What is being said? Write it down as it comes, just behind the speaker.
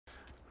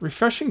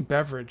Refreshing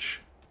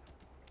beverage.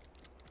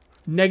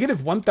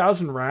 Negative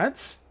 1,000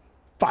 rats?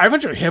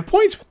 500 hit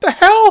points? What the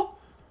hell?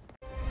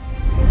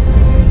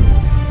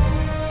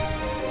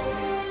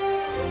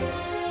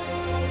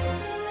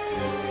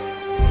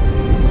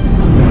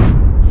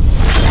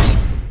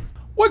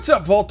 What's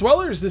up, Vault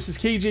Dwellers? This is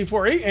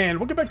KJ48,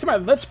 and welcome back to my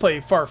Let's Play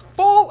for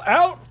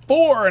Fallout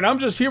 4. And I'm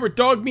just here with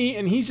Dogmeat,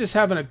 and he's just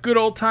having a good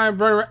old time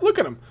running around. Look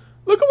at him.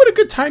 Look at what a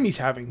good time he's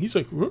having. He's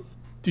like, huh?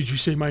 Did you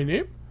say my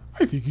name?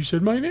 I think you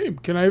said my name.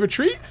 Can I have a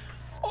treat?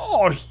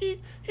 Oh,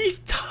 he's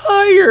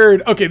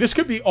tired. Okay, this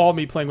could be all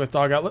me playing with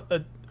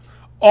Dogout.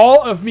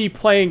 All of me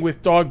playing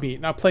with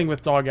Dogmeat, not playing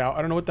with Dogout. I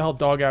don't know what the hell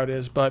Dogout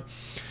is, but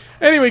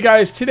anyway,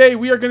 guys, today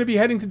we are going to be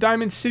heading to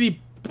Diamond City.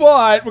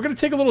 But we're going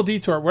to take a little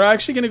detour. We're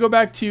actually going to go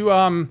back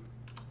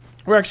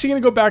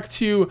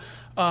to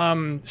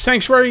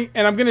Sanctuary,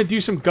 and I'm going to do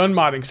some gun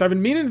modding because I've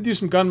been meaning to do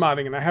some gun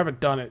modding and I haven't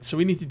done it, so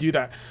we need to do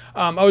that.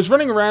 I was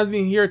running around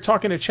in here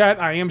talking to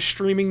chat. I am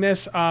streaming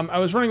this. I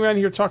was running around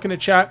here talking to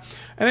chat,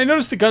 and I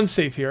noticed the gun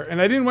safe here, and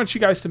I didn't want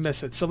you guys to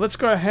miss it. So let's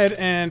go ahead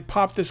and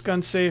pop this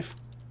gun safe.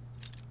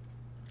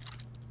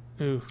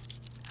 Ooh.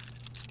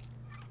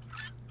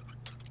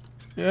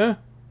 Yeah.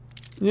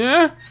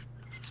 Yeah.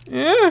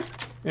 Yeah.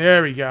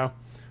 There we go.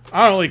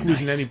 I don't like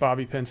losing any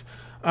bobby pins.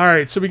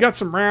 Alright, so we got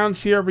some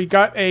rounds here. We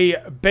got a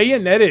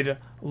bayoneted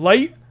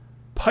light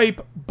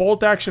pipe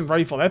bolt action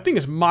rifle. That thing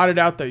is modded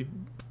out the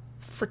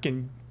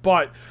freaking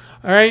butt.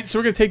 Alright, so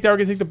we're going to take that. We're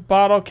going to take the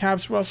bottle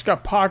caps. We also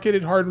got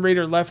pocketed hardened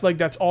raider left leg.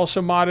 That's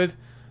also modded.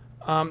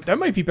 That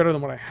might be better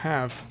than what I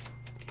have.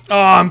 Oh,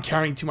 I'm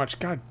carrying too much.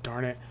 God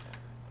darn it.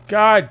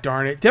 God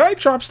darn it. Did I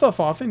drop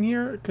stuff off in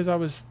here because I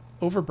was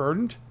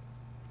overburdened?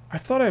 I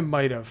thought I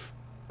might have.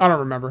 I don't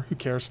remember. Who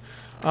cares?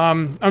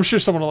 I'm sure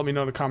someone will let me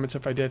know in the comments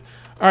if I did.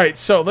 All right,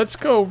 so let's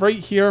go right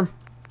here,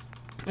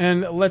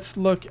 and let's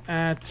look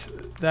at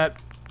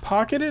that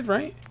pocketed,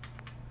 right?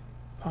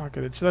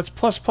 Pocketed. So that's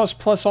plus, plus,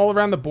 plus all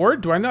around the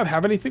board. Do I not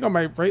have anything on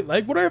my right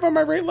leg? What do I have on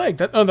my right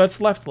leg? Oh, that's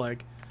left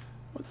leg.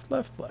 What's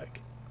left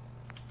leg?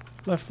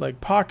 Left leg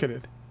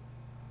pocketed.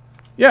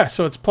 Yeah,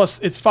 so it's plus.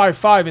 It's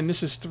 5-5, and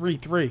this is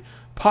 3-3.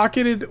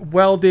 Pocketed,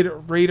 welded,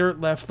 raider,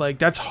 left leg.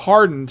 That's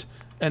hardened,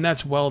 and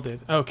that's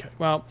welded. Okay,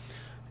 well.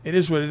 It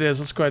is what it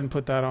is. Let's go ahead and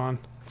put that on.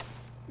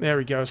 There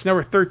we go. So now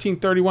we're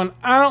 1331.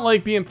 I don't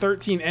like being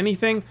 13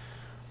 anything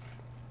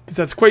because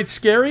that's quite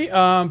scary,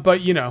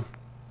 but you know.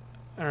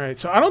 All right,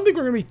 so I don't think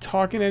we're going to be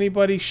talking to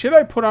anybody. Should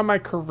I put on my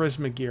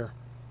charisma gear?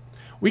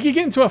 We could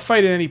get into a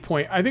fight at any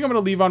point. I think I'm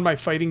going to leave on my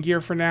fighting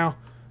gear for now,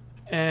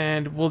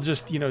 and we'll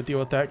just, you know, deal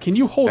with that. Can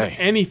you hold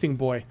anything,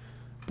 boy?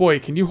 Boy,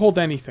 can you hold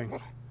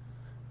anything?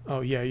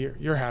 Oh, yeah,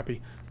 you're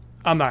happy.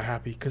 I'm not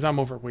happy because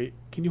I'm overweight.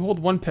 Can you hold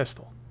one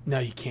pistol? No,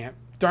 you can't.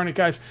 Darn it,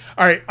 guys.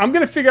 All right, I'm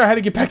going to figure out how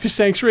to get back to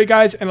Sanctuary,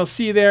 guys, and I'll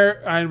see you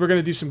there, and we're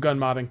going to do some gun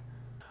modding.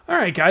 All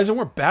right, guys, and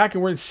we're back,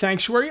 and we're in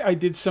Sanctuary. I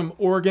did some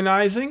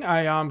organizing.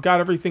 I got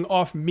everything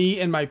off me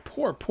and my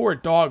poor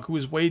dog who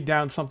was weighed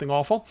down something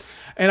awful.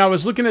 And I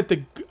was looking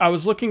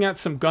at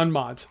some gun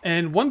mods.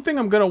 And one thing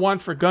I'm going to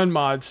want for gun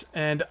mods,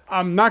 and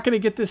I'm not going to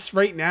get this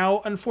right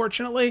now,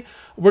 unfortunately.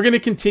 We're going to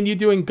continue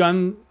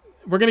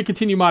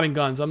modding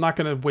guns. I'm not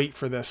going to wait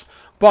for this.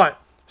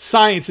 But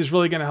science is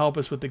really going to help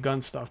us with the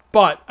gun stuff.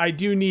 But I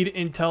do need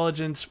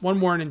intelligence, one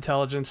more in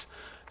intelligence.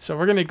 So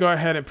we're going to go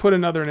ahead and put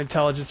another in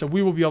intelligence, and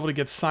we will be able to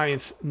get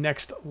science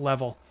next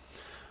level.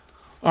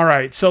 All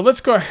right, so let's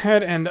go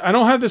ahead, and I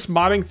don't have this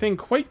modding thing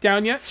quite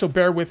down yet, so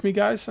bear with me,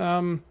 guys.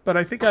 But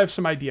I think I have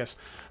some ideas.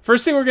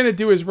 First thing we're going to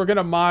do is we're going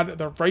to mod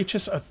the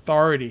Righteous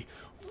Authority.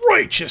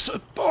 Righteous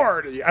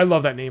Authority! I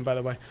love that name, by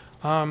the way.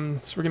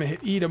 So we're going to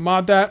hit E to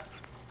mod that.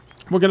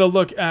 We're going to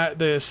look at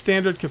the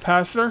standard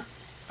capacitor.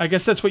 I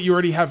guess that's what you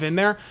already have in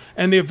there.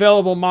 And the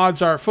available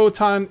mods are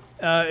Photon,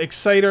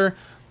 Exciter,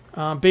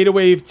 Beta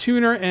Wave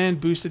Tuner,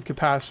 and Boosted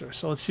Capacitor.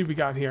 So let's see what we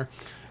got here.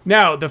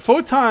 Now, the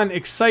Photon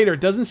Exciter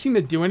doesn't seem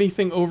to do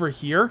anything over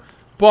here.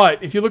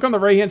 But if you look on the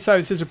right-hand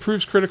side, it says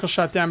improves critical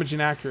shot damage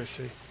and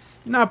accuracy.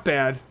 Not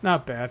bad.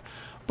 Not bad.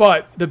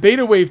 But the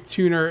Beta Wave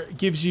Tuner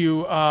gives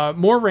you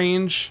more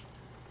range.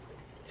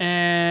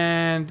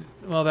 And,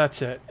 well,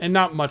 that's it. And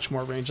not much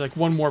more range. Like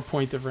one more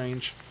point of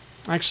range.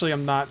 Actually,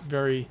 I'm not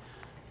very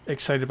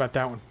excited about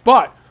that one.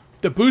 But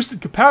the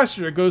boosted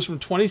capacitor goes from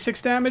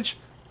 26 damage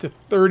to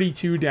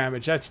 32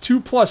 damage. That's 2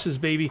 pluses,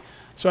 baby.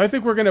 So I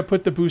think we're going to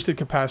put the boosted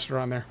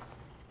capacitor on there.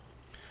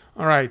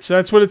 All right, so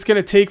that's what it's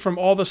going to take from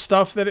all the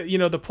stuff that, you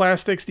know, the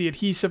plastics, the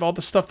adhesive, all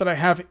the stuff that I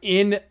have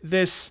in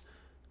this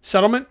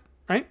settlement,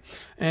 right?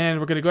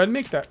 And we're going to go ahead and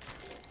make that.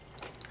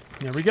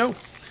 There we go.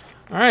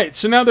 All right,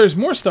 so now there's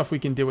more stuff we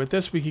can do with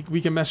this. We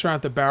can mess around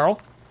with the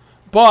barrel.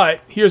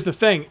 But here's the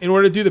thing. In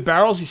order to do the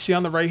barrels, you see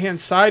on the right-hand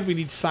side, we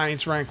need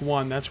science rank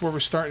 1. That's where we're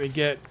starting to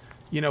get,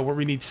 you know, where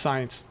we need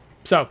science.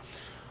 So,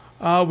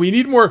 we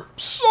need more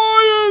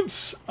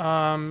science!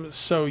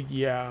 So,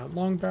 yeah.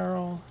 Long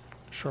barrel,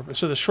 short barrel.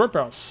 So the short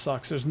barrel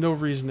sucks. There's no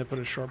reason to put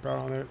a short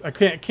barrel on there. I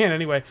can't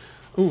anyway.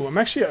 Ooh, I'm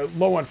actually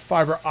low on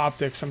fiber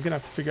optics. I'm going to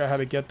have to figure out how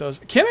to get those.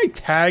 Can I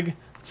tag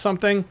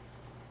something?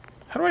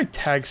 How do I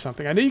tag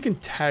something? I know you can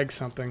tag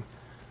something.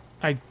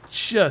 I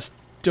just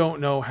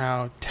don't know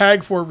how.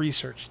 Tag for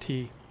research,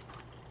 T.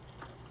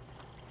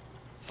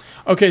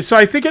 Okay, so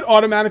I think it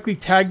automatically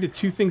tagged the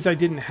 2 things I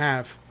didn't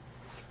have.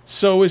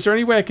 So is there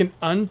any way I can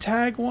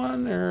untag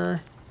one,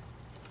 or...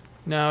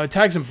 No, it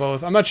tags them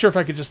both. I'm not sure if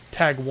I could just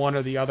tag one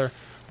or the other.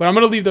 But I'm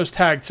going to leave those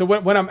tagged. So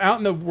when I'm out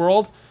in the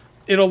world,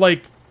 it'll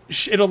like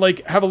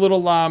have a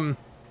little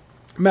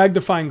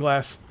magnifying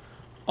glass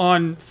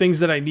on things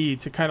that I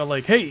need to kind of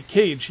like, hey,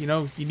 Cage, you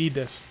know, you need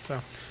this.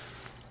 So,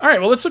 all right,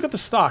 well, let's look at the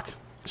stock.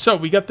 So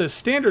we got the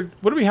standard.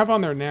 What do we have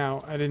on there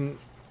now? I didn't...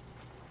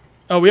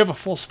 Oh, we have a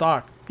full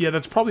stock. Yeah,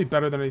 that's probably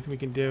better than anything we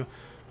can do.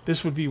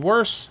 This would be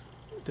worse.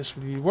 This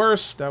would be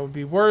worse. That would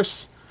be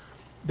worse.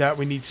 That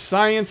we need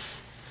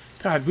science.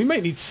 God, we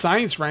might need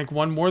science rank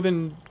 1 more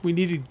than we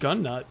needed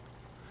gun nut.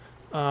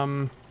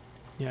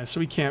 Yeah, so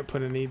we can't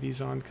put any of these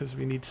on because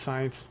we need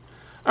science.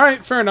 All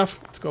right, fair enough.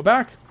 Let's go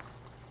back.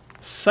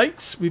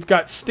 Sights. We've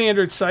got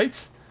standard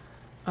sights.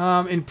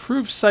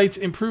 Improved sights,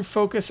 improved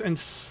focus, and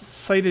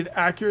sighted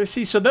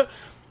accuracy. So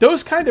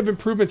those kind of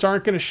improvements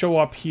aren't going to show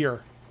up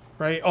here,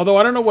 right? Although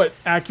I don't know what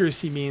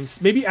accuracy means.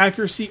 Maybe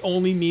accuracy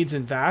only means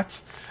in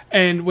VATS.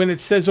 And when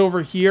it says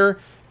over here,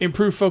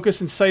 improved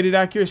focus and sighted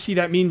accuracy,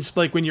 that means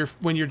like when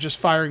you're just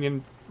firing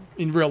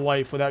in real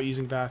life without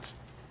using VATS.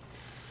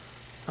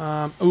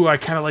 Ooh, I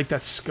kind of like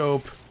that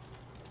scope.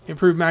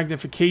 Improved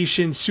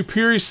magnification,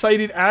 superior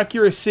sighted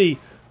accuracy.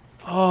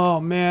 Oh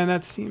man,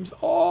 that seems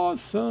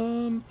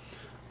awesome.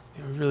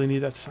 Yeah, we really need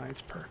that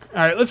science perk.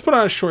 All right, let's put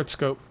on a short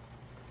scope.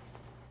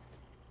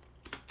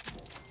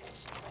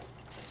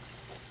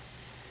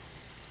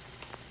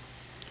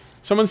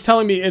 Someone's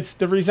telling me it's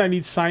the reason I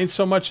need science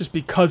so much is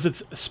because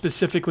it's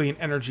specifically an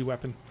energy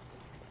weapon.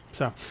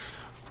 So,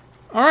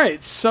 all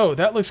right, so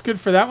that looks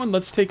good for that one.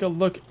 Let's take a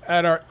look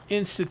at our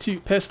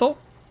Institute pistol.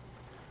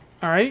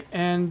 All right,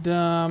 and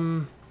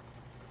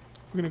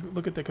we're going to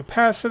look at the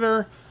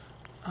capacitor.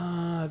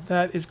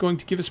 That is going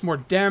to give us more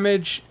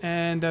damage,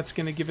 and that's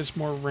going to give us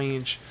more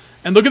range.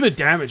 And look at the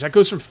damage. That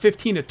goes from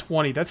 15 to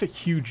 20. That's a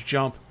huge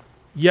jump.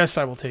 Yes,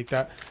 I will take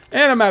that.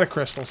 And I'm out of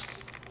crystals.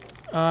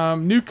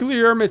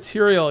 Nuclear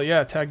material.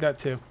 Yeah, tag that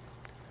too.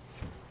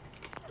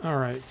 All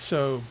right,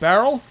 so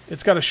barrel.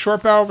 It's got a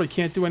short barrel. We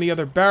can't do any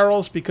other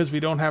barrels because we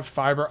don't have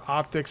fiber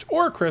optics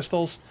or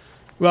crystals.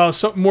 Well,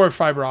 so more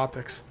fiber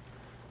optics.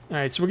 All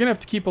right, so we're going to have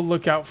to keep a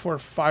lookout for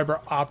fiber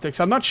optics.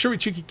 I'm not sure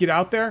what you could get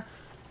out there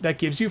that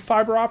gives you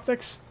fiber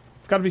optics.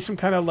 It's got to be some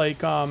kind of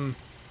like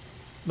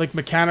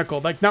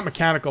mechanical, like not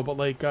mechanical, but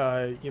like,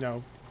 you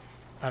know,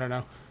 I don't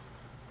know.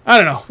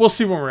 We'll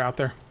see when we're out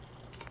there.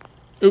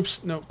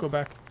 Oops, no, go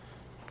back.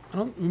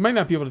 We might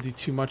not be able to do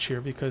too much here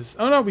because,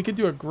 oh no, we could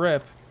do a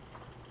grip.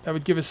 That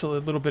would give us a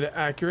little bit of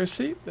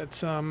accuracy.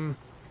 That's, yeah,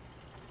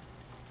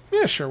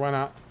 sure, why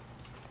not?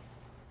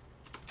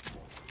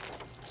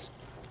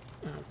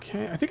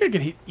 Okay, I think I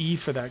can hit E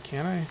for that,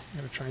 can I? I'm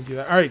going to try and do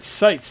that. All right,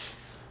 sights.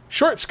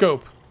 Short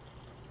scope.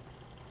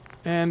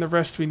 And the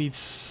rest we need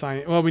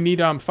science. Well, we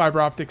need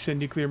fiber optics and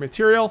nuclear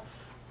material,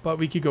 but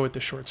we could go with the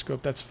short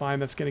scope. That's fine.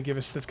 That's going to give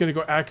us, that's going to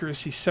go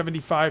accuracy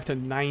 75 to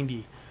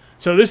 90.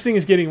 So this thing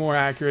is getting more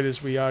accurate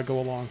as we go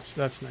along. So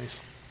that's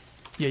nice.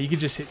 Yeah, you can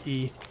just hit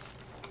E.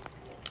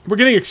 We're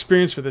getting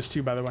experience for this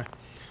too, by the way.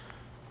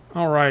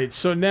 All right,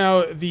 so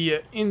now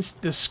the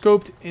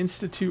scoped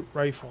Institute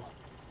rifle.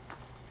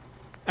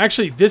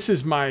 Actually, this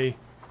is my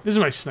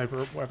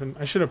sniper weapon.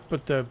 I should have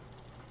put the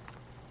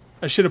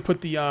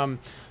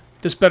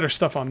this better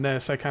stuff on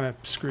this. I kind of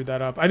screwed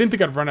that up. I didn't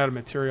think I'd run out of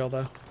material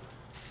though.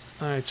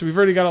 All right, so we've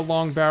already got a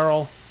long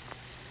barrel.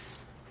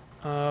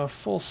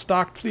 Full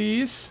stock,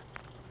 please.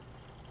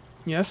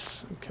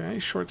 Yes. Okay.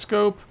 Short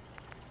scope.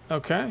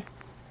 Okay.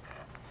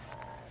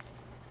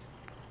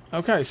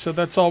 Okay, so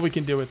that's all we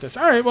can do with this.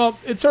 All right, well,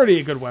 it's already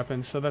a good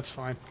weapon, so that's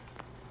fine.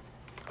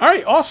 All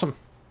right, awesome.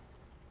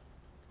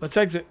 Let's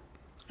exit.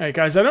 All right,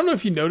 guys, I don't know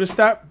if you noticed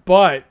that,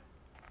 but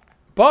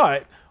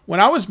when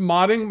I was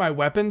modding my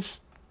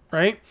weapons,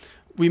 right,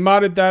 we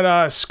modded that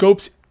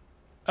scoped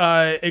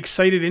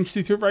excited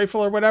Institute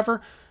rifle or whatever.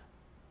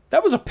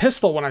 That was a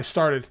pistol when I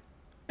started.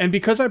 And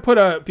because I put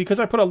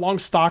a long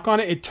stock on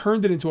it, it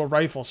turned it into a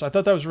rifle. So I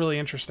thought that was really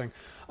interesting.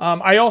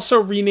 I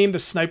also renamed the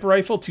sniper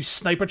rifle to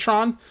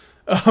Snipertron.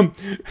 I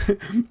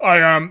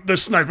am the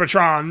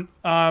Snipertron.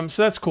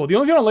 So that's cool. The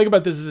only thing I don't like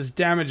about this is its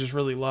damage is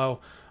really low.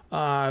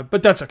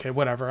 But that's okay,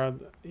 whatever.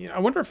 You know, I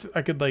wonder if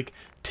I could like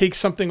take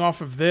something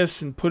off of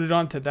this and put it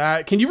onto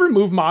that. Can you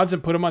remove mods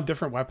and put them on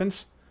different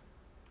weapons?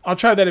 I'll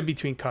try that in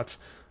between cuts.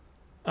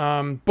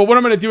 But what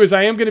I'm going to do is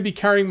I am going to be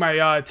carrying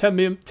my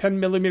 10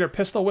 millimeter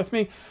pistol with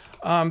me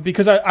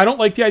because I don't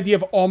like the idea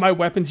of all my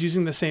weapons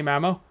using the same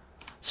ammo.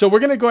 So we're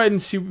going to go ahead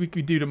and see what we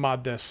could do to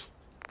mod this.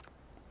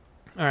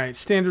 All right,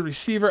 standard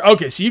receiver.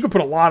 Okay, so you could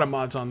put a lot of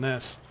mods on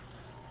this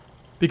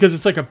because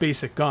it's like a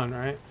basic gun,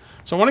 right?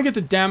 So I want to get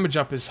the damage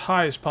up as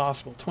high as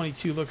possible.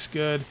 22 looks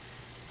good.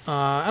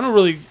 I don't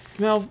really,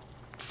 well,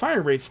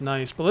 fire rate's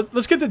nice, but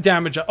let's get the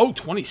damage up. Oh,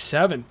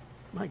 27.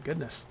 My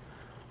goodness.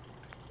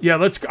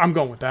 Yeah, I'm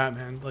going with that,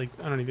 man. Like,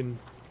 I don't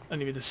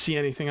even see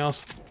anything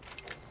else.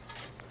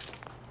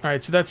 All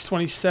right, so that's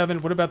 27.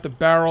 What about the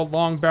barrel?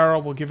 Long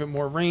barrel will give it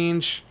more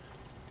range.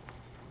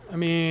 I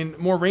mean,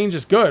 more range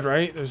is good,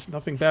 right? There's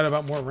nothing bad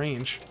about more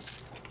range.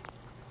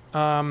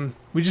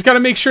 We just got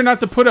to make sure not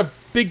to put a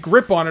big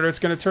grip on it or it's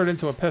going to turn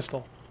into a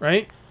pistol,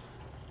 right?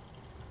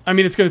 I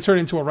mean, it's going to turn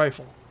into a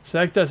rifle. So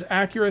that does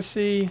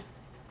accuracy.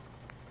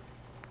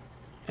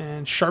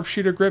 And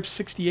sharpshooter grip,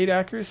 68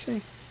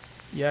 accuracy.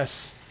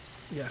 Yes.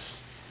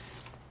 Yes.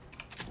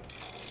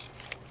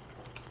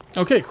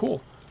 Okay,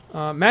 cool.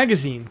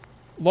 Magazine.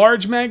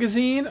 Large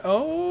magazine.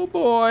 Oh,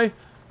 boy.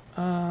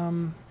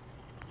 Large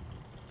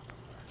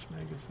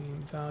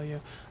magazine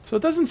value. So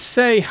it doesn't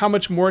say how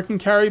much more it can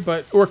carry,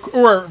 but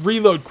or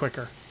reload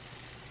quicker.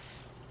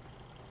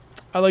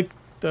 I like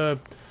the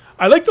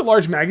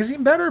large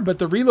magazine better, but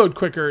the reload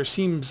quicker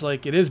seems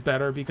like it is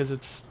better because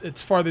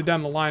it's farther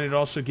down the line. It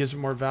also gives it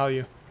more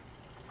value.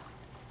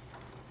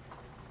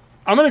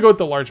 I'm gonna go with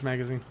the large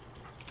magazine.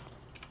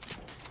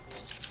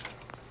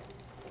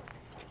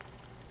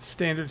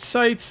 Standard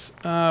sights.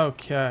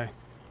 Okay.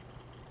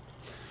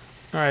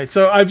 All right.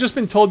 So I've just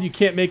been told you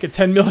can't make a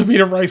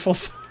 10mm rifle,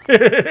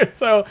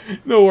 so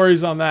no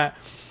worries on that.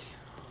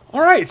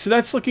 All right. So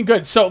that's looking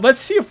good. So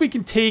let's see if we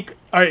can take.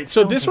 All right.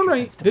 So this one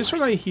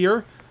right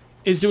here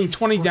is doing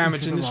 20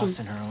 damage, and this one.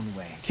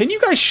 Can you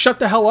guys shut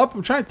the hell up?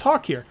 I'm trying to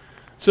talk here.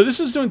 So this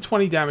one's doing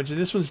 20 damage, and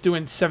this one's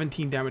doing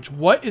 17 damage.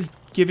 What is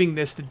giving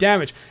this the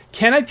damage?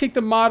 Can I take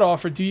the mod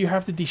off, or do you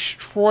have to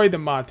destroy the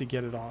mod to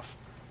get it off?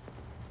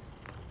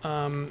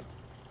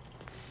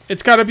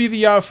 It's got to be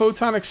the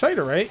photon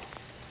exciter, right?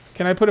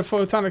 Can I put a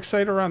photon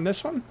exciter on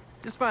this one?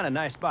 Just find a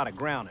nice spot of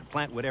ground and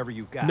plant whatever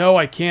you've got. No,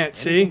 I can't.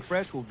 Anything see?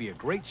 fresh will be a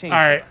great change. All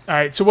right, all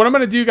right. So what I'm going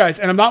to do, guys,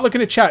 and I'm not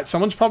looking at chat.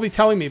 Someone's probably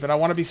telling me, but I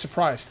want to be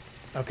surprised.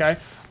 Okay?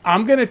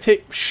 I'm going to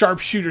take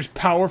Sharpshooter's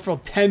powerful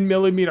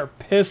 10mm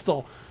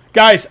pistol.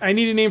 Guys, I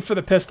need a name for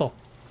the pistol.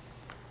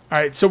 All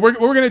right, so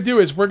what we're going to do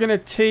is we're going to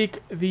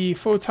take the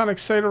photon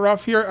exciter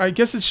off here. I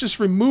guess it's just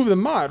remove the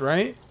mod,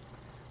 right?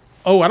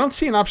 Oh, I don't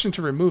see an option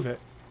to remove it.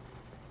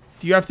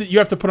 Do you have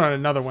to put on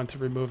another one to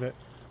remove it?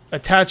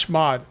 Attach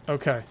mod.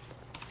 Okay.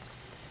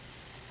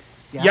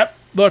 Yeah.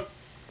 Yep.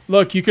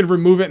 Look, you can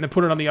remove it and then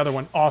put it on the other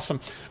one. Awesome.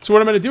 So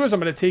what I'm going to do is I'm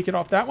going to take it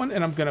off that one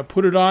and I'm going to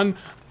put it on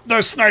the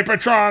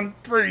Snipertron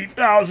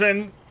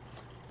 3000.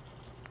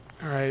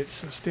 All right,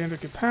 so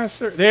standard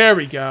capacitor. There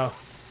we go.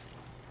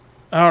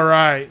 All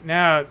right,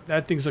 now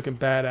that thing's looking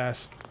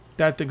badass.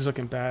 That thing's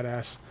looking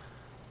badass.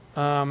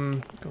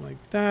 Go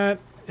like that.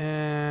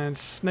 And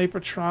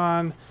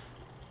Snipertron.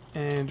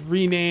 And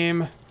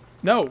rename.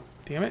 No,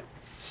 damn it.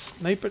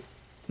 Sniper.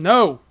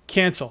 No,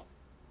 cancel.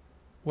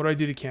 What do I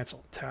do to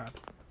cancel? Tab.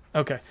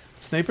 Okay.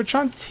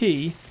 Snipertron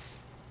T.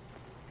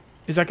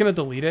 Is that going to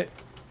delete it?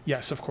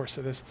 Yes, of course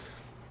it is.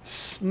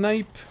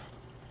 Snipertron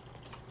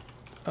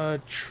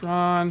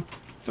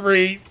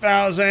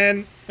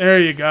 3000.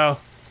 There you go.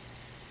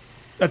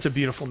 That's a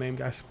beautiful name,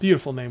 guys.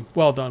 Beautiful name.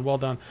 Well done, well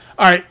done.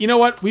 All right, you know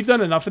what? We've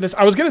done enough of this.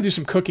 I was gonna do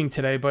some cooking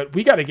today, but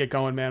we got to get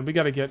going, man. We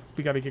got to get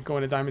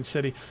going to Diamond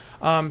City.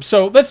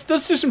 So let's do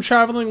some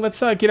traveling. Let's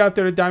get out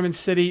there to Diamond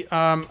City.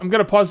 I'm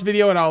gonna pause the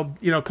video and I'll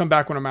come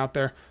back when I'm out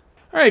there.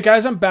 All right,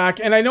 guys, I'm back,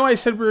 and I know I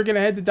said we were going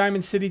to head to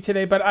Diamond City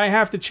today, but I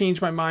have to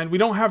change my mind. We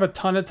don't have a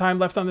ton of time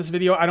left on this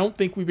video. I don't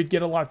think we would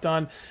get a lot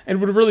done,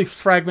 and would really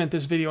fragment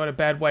this video in a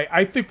bad way.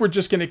 I think we're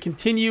just going to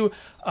continue.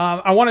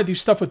 I want to do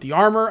stuff with the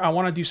armor. I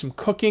want to do some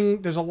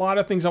cooking. There's a lot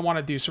of things I want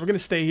to do, so we're going to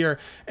stay here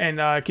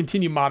and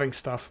continue modding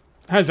stuff.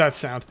 How does that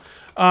sound?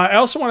 I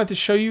also wanted to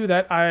show you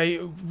that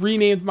I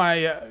renamed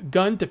my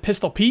gun to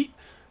Pistol Pete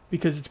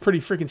because it's pretty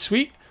freaking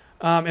sweet,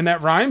 and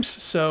that rhymes,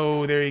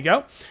 so there you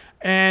go.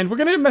 And we're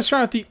going to mess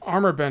around with the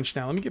armor bench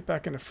now. Let me get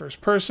back into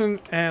first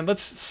person, and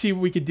let's see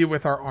what we can do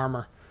with our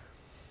armor.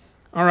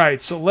 All right,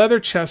 so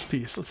leather chest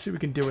piece. Let's see what we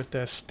can do with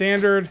this.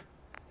 Standard.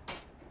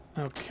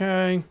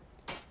 Okay.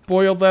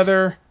 Boiled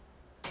leather.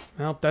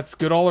 Well, that's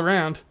good all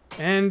around.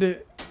 And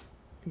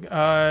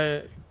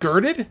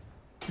girded?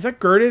 Is that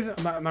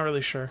girded? I'm not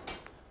really sure.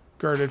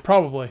 Girded,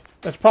 probably.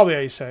 That's probably how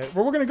you say it.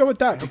 Well, we're going to go with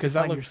that because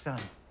that looks... Why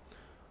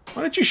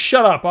don't you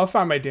shut up? I'll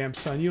find my damn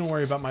son. You don't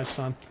worry about my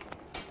son.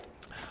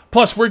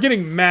 Plus, we're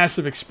getting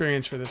massive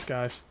experience for this,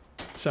 guys.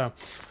 So,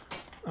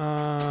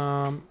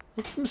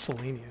 what's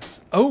miscellaneous?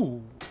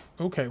 Oh,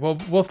 okay. Well,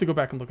 we'll have to go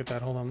back and look at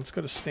that. Hold on. Let's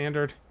go to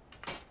standard.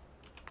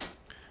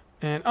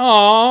 And,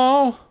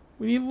 oh,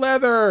 we need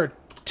leather.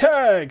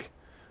 Tag.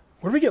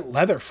 Where do we get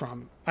leather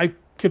from? I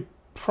could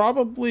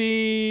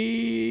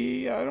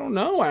probably, I don't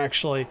know,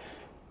 actually.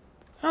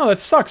 Oh, that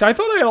sucks. I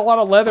thought I had a lot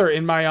of leather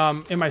in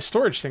my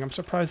storage thing. I'm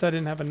surprised I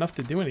didn't have enough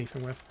to do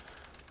anything with.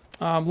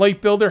 Light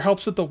builder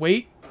helps with the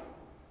weight.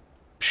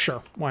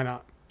 Sure, why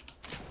not?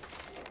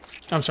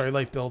 I'm sorry,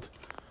 light build.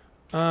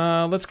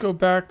 Let's go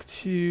back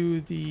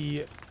to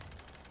the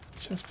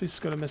chest piece.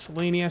 Go to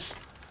miscellaneous.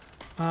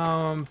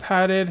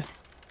 Padded.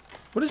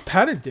 What does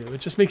padded do?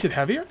 It just makes it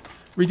heavier?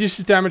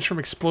 Reduces damage from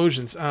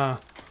explosions. I'll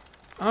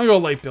go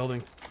light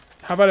building.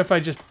 How about if I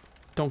just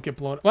don't get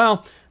blown?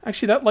 Well,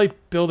 actually, that light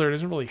builder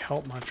doesn't really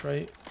help much,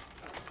 right?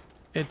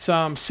 It's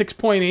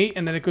 6.8,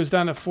 and then it goes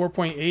down to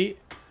 4.8.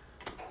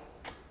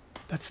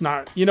 That's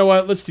not... You know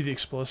what? Let's do the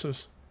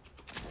explosives.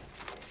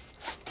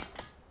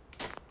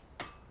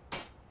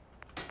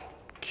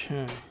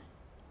 Okay.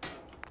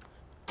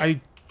 I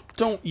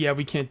don't... Yeah,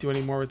 we can't do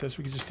any more with this.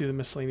 We can just do the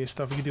miscellaneous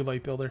stuff. We can do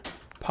light builder.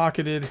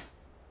 Pocketed.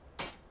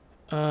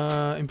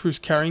 Improves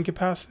carrying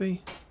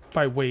capacity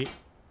by weight.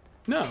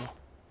 No.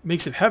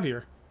 Makes it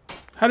heavier.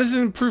 How does it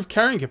improve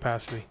carrying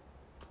capacity?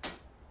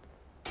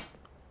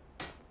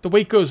 The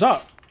weight goes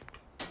up.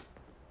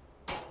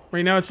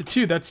 Right now it's a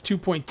 2. That's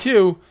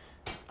 2.2.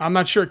 I'm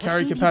not sure what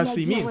carry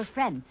capacity means.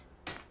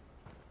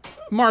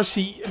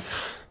 Marcy.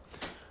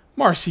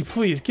 Marcy,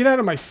 please, get out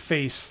of my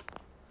face.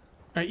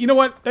 Alright, you know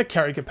what? That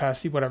carry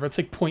capacity, whatever. It's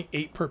like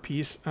 0.8 per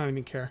piece. I don't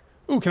even care.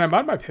 Ooh, can I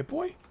mod my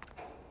Pip-Boy?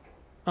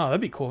 Oh,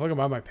 that'd be cool if I could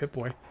mod my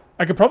Pip-Boy.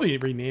 I could probably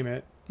rename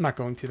it. I'm not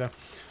going to, though.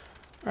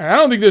 Alright, I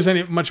don't think there's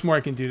any much more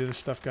I can do to this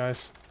stuff,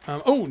 guys.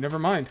 Oh, never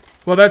mind.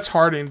 Well, that's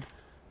hardened.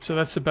 So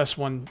that's the best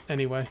one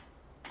anyway.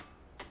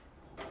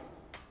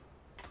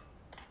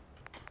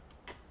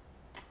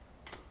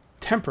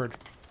 Tempered.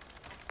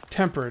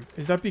 Tempered.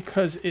 Is that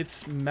because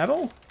it's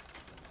metal?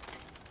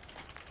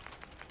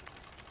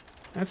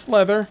 That's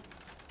leather.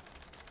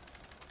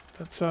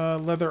 That's a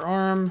leather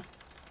arm.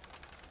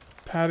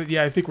 Padded.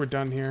 Yeah, I think we're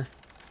done here.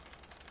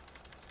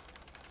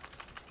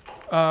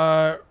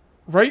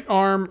 Right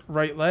arm,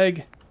 right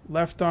leg,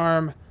 left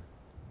arm,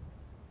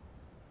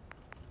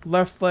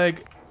 left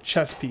leg,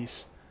 chest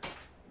piece.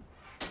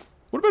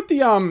 What about the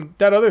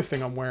that other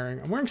thing I'm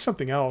wearing? I'm wearing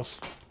something else.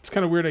 It's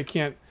kind of weird. I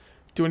can't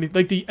do anything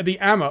like the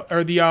ammo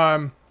or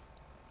the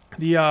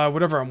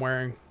whatever I'm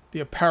wearing, the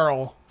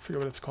apparel. I forget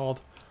what it's called.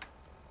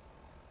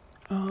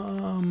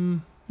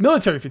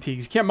 Military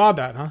fatigues. You can't mod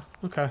that, huh?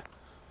 Okay.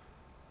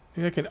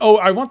 Maybe I can. Oh,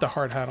 I want the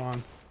hard hat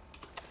on.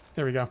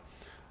 There we go.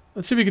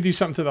 Let's see if we can do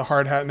something to the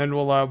hard hat, and then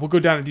we'll go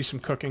down and do some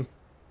cooking.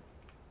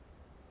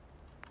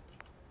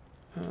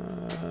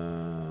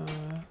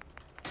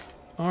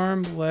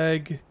 Arm,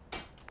 leg,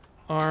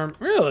 arm.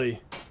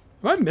 Really?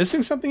 Am I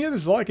missing something here?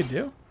 This is all I could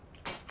do?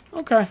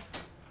 Okay.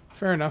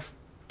 Fair enough.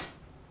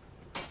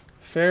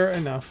 Fair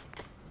enough.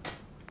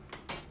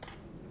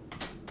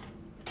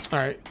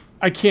 Alright.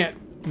 I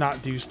can't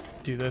not do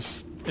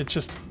this. It's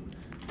just...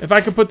 If I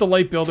could put the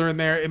light builder in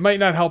there, it might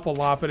not help a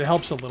lot, but it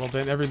helps a little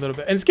bit, every little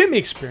bit. And it's getting me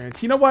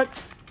experience. You know what?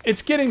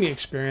 It's getting me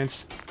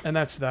experience, and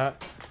that's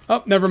that.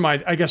 Oh, never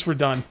mind. I guess we're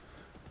done.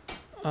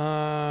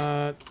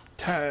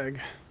 Tag.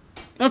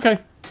 Okay.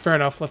 Fair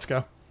enough. Let's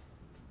go.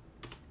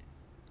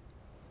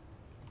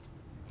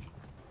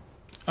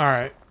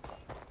 Alright.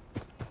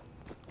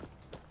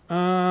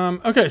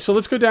 Okay, so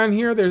let's go down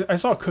here. I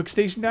saw a cook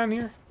station down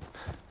here.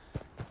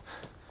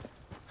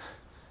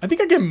 I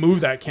think I can move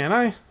that, can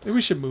I? Maybe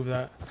we should move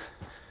that.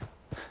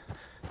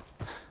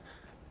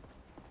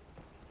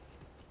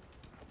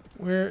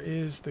 Where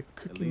is the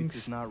cooking? At least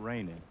it's not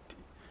raining.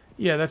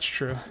 Yeah, that's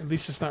true. At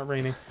least it's not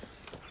raining.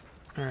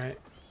 Alright.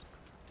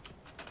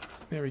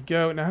 There we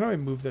go. Now, how do I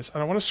move this? I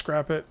don't want to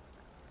scrap it.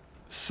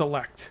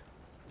 Select.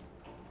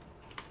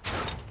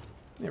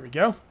 There we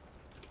go.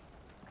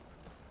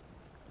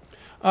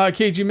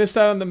 Cage, you missed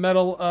out on the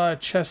metal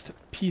chest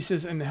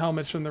pieces and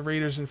helmets from the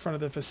raiders in front of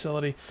the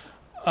facility.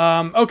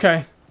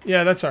 Okay.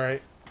 Yeah, that's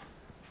alright.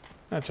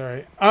 That's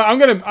alright.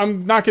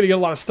 I'm not gonna get a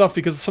lot of stuff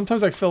because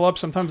sometimes I fill up,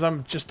 sometimes I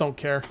just don't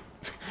care.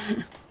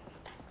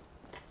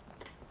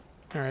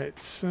 Alright,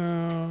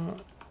 so...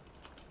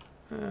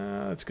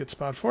 that's a good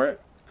spot for it.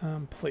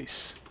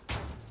 Place.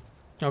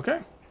 Okay.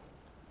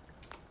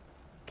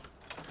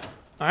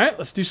 Alright,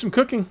 let's do some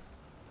cooking.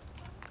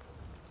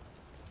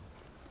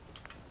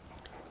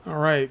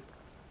 Alright.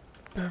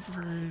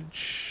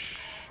 Beverage...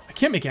 I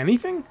can't make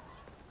anything?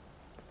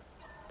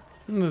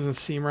 That doesn't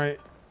seem right.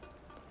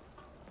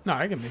 No,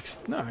 I can make...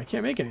 No, I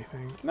can't make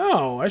anything.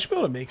 No, I should be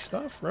able to make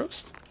stuff.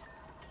 Roast.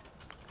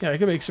 Yeah, I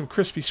can make some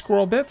crispy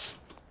squirrel bits.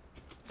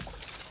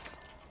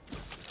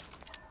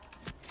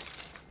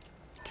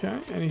 Okay,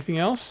 anything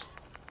else?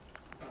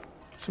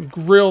 Some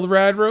grilled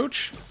rad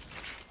roach.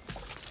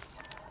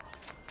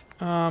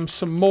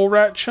 Some mole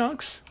rat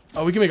chunks.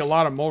 Oh, we can make a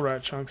lot of mole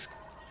rat chunks.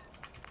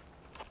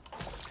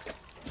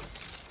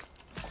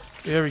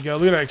 There we go.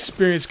 Look at that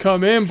experience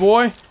come in,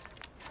 boy.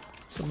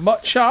 Some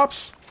mutt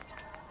chops.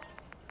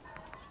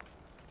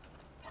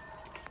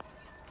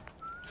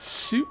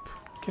 Soup.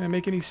 Can I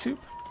make any soup?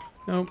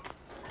 Nope.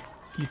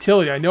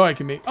 Utility. I know I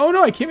can make... Oh,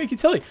 no, I can't make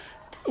utility.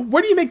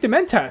 Where do you make the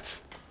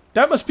mentats?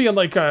 That must be in,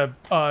 like,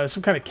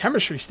 some kind of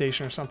chemistry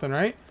station or something,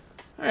 right?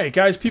 Alright,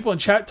 guys. People in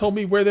chat told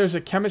me where there's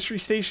a chemistry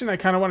station. I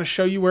kind of want to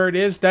show you where it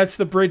is. That's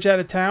the bridge out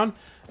of town.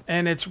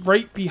 And it's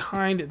right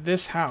behind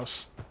this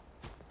house.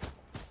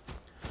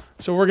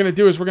 So what we're going to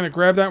do is we're going to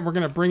grab that and we're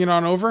going to bring it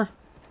on over.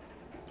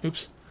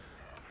 Oops.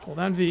 Hold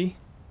on, V.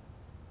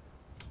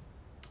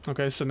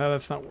 Okay, so now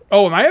that's not...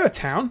 Oh, am I out of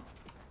town?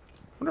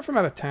 I wonder if I'm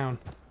out of town.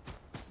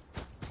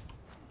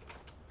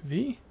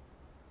 V?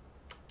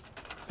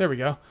 There we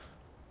go.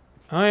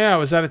 Oh yeah, I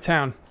was out of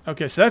town.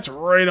 Okay, so that's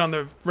right on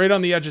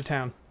the edge of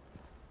town.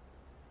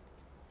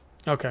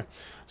 Okay.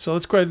 So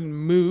let's go ahead and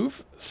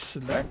move.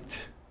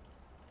 Select.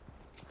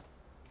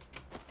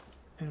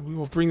 And we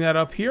will bring that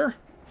up here.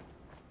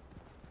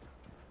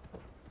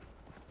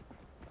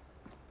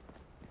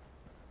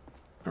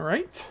 All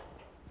right.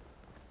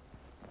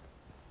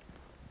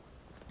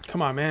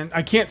 Come on, man.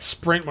 I can't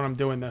sprint when I'm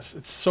doing this.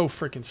 It's so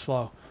freaking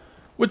slow.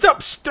 What's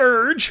up,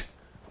 Sturge?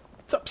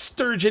 What's up,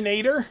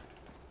 Sturgeonator?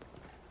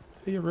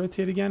 Do you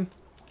rotate again?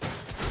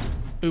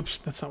 Oops,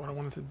 that's not what I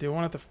wanted to do. I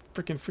wanted to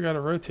freaking figure out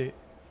how to rotate.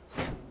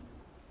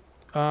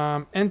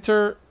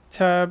 Enter,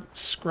 tab,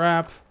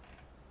 scrap.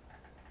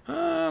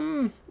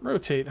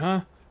 Rotate,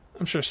 huh?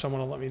 I'm sure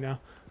someone will let me know.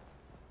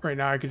 Right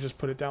now, I could just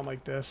put it down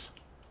like this.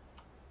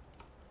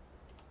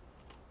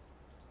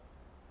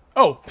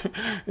 Oh,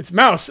 it's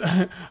mouse.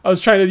 I was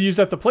trying to use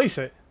that to place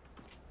it.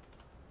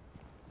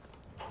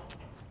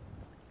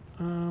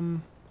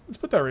 Let's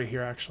put that right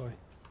here, actually.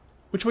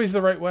 Which way is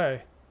the right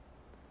way?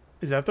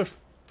 Is that the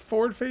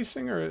forward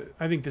facing, or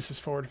I think this is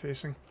forward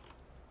facing?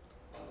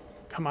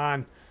 Come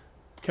on.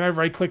 Can I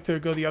right click to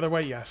go the other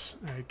way? Yes.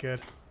 All right,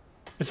 good.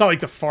 It's not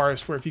like the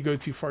forest where if you go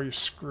too far, you're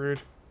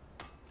screwed.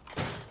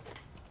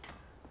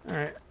 All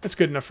right, that's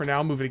good enough for now.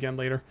 I'll move it again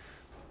later.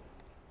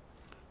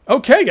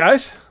 Okay,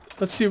 guys.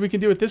 Let's see what we can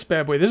do with this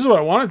bad boy. This is what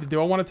I wanted to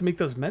do. I wanted to make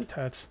those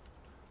mentats.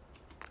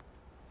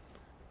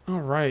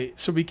 All right,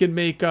 so we can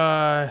make...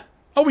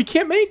 Oh, we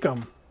can't make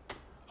them.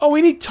 Oh,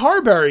 we need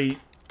tarberry.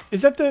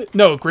 Is that the...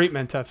 No, grape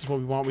mentats is what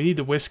we want. We need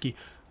the whiskey.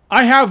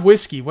 I have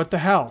whiskey. What the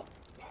hell?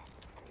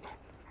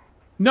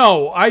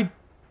 No,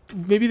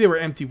 maybe they were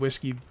empty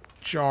whiskey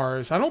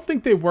jars. I don't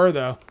think they were,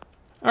 though.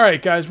 All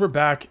right, guys, we're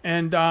back.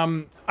 And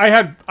I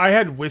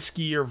had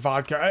whiskey or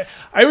vodka.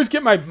 I always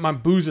get my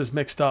boozes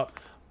mixed up.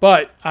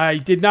 But I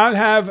did not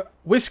have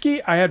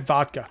whiskey. I had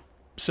vodka.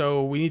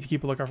 So we need to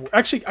keep a lookout for...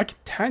 Actually, I can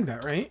tag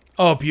that, right?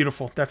 Oh,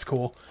 beautiful. That's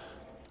cool.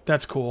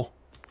 That's cool.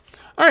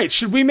 All right,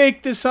 should we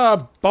make this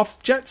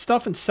buff jet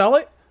stuff and sell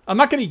it? I'm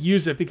not going to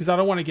use it because I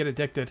don't want to get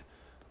addicted.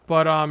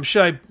 But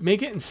should I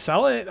make it and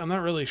sell it? I'm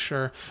not really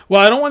sure.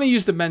 Well, I don't want to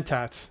use the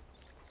mentats.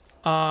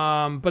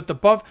 But the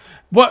buff...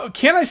 What,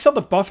 can I sell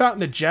the buff out in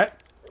the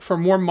jet for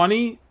more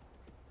money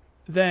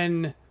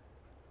than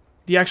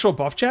the actual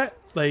buff jet?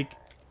 Like...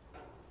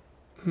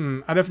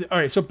 I'd have to... All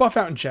right, so buff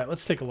out and jet.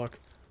 Let's take a look.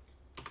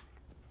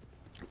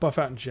 Buff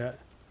out and jet.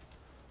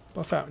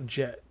 Buff out and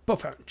jet.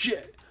 Buff out and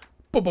jet.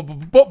 Buff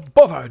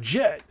out and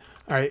jet.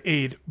 All right,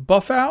 aid.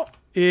 Buff out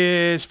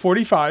is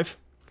 45.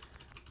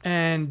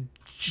 And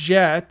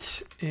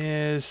jet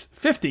is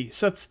 50.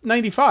 So that's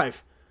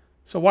 95.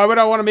 So why would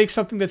I want to make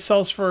something that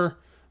sells for...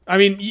 I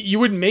mean, you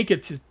wouldn't make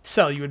it to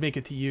sell. You would make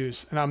it to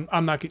use. And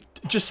I'm not...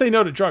 Just say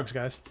no to drugs,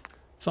 guys.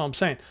 That's all I'm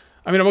saying.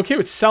 I mean, I'm okay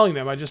with selling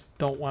them. I just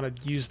don't want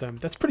to use them.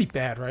 That's pretty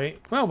bad, right?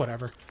 Well,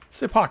 whatever. It's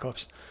the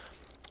apocalypse.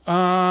 Do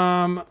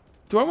I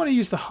want to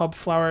use the hub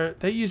flower?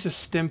 That uses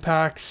stim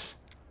packs.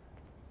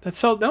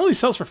 That only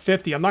sells for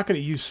 50. I'm not going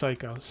to use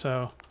Psycho,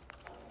 so...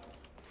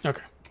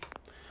 Okay.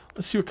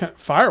 Let's see what kind of...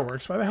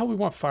 Fireworks? Why the hell we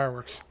want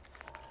fireworks?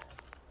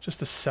 Just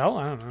to sell?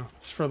 I don't know.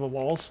 Just for the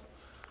walls.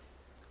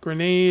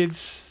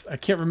 Grenades. I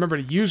can't remember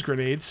to use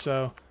grenades,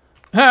 so...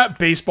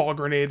 Baseball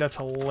grenade. That's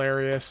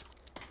hilarious.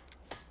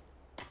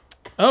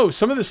 Oh,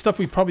 some of this stuff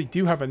we probably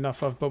do have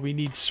enough of, but we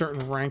need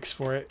certain ranks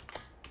for it.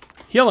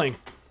 Healing.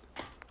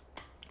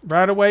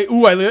 Radaway.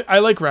 Ooh, I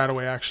like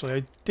Radaway, actually.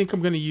 I think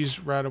I'm going to use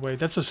Radaway.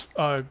 That's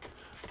a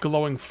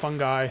glowing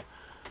fungi.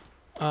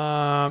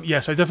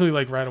 Yes, I definitely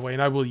like Radaway,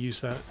 and I will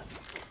use that.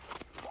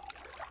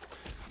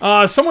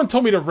 Someone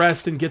told me to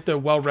rest and get the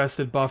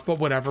well-rested buff, but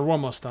whatever. We're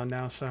almost done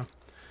now, so.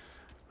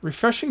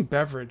 Refreshing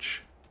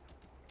beverage.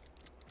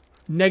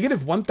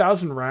 Negative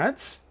 1,000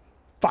 rads?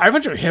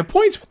 500 hit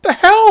points? What the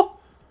hell?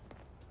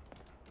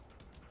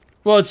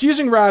 Well, it's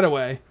using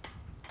Radaway,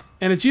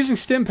 and it's using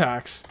stim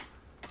packs,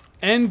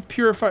 and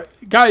purify.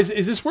 Guys,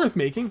 is this worth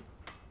making?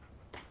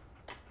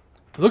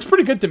 It looks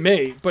pretty good to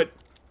me, but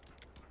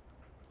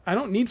I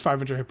don't need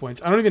 500 hit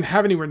points. I don't even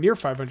have anywhere near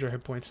 500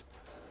 hit points.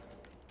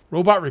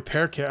 Robot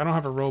repair kit. I don't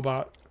have a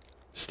robot.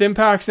 Stim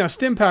packs. Now,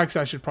 stim packs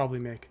I should probably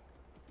make.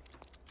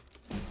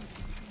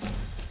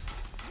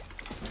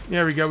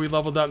 There we go. We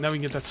leveled up. Now we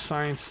can get that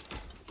science.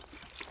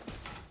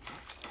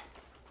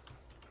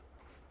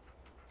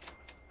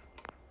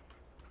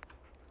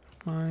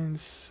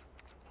 Mines.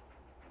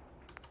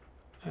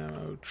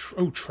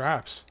 Oh,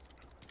 traps.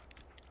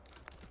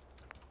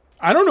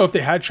 I don't know if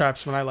they had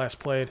traps when I last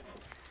played.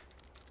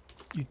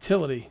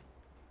 Utility.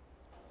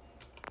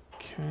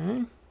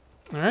 Okay.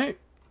 Alright.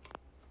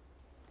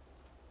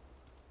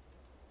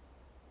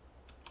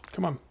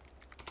 Come on.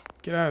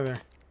 Get out of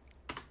there.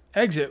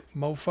 Exit,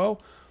 mofo.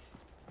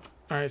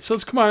 Alright, so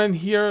let's come on in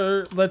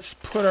here. Let's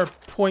put our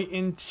point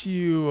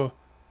into...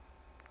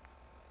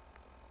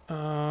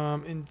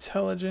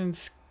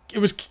 intelligence... It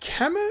was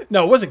chemist?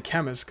 No, it wasn't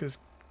chemist, because...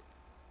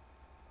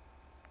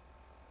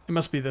 It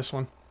must be this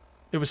one.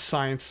 It was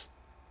science.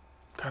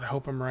 God, I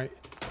hope I'm right.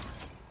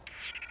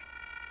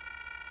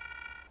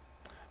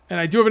 And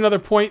I do have another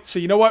point, so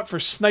you know what?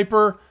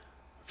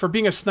 For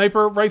being a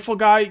sniper rifle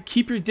guy,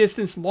 keep your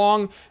distance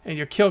long and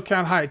your kill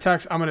count high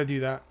attacks. I'm going to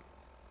do that.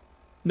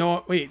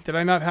 No, wait, did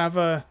I not have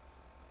a...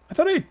 I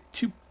thought I had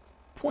 2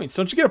 points.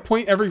 Don't you get a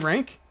point every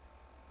rank?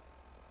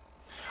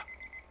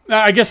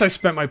 I guess I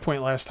spent my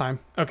point last time.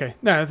 Okay,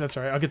 nah, that's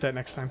all right. I'll get that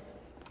next time.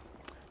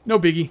 No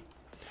biggie.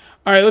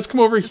 All right, let's come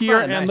over here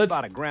and nice let's...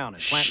 spot of ground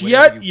and plant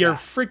Shut your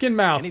freaking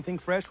mouth. Anything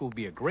fresh will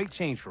be a great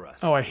change for us.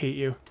 Oh, I hate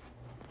you.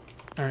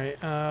 All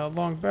right,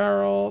 long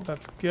barrel.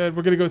 That's good.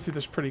 We're going to go through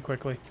this pretty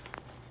quickly.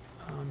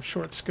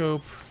 Short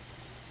scope.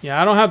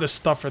 Yeah, I don't have the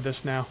stuff for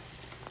this now.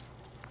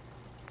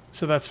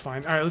 So that's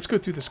fine. All right, let's go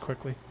through this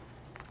quickly.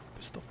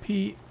 Pistol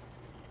Pete.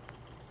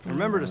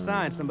 Remember to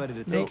sign somebody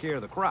to take care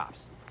of the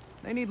crops.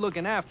 They need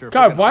looking after.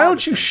 God, why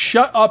don't you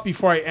shut up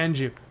before I end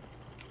you?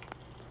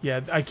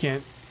 Yeah, I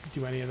can't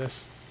do any of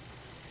this.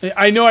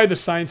 I know I have the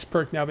science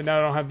perk now, but now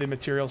I don't have the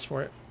materials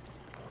for it.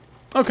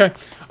 Okay.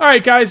 All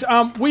right, guys.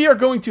 We are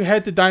going to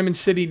head to Diamond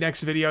City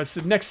next video. It's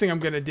the next thing I'm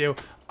going to do.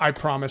 I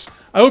promise.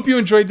 I hope you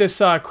enjoyed this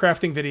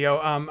crafting video.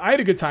 I had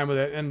a good time with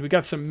it, and we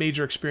got some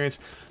major experience.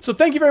 So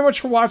thank you very much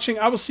for watching.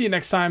 I will see you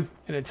next time.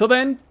 And until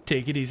then,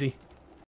 take it easy.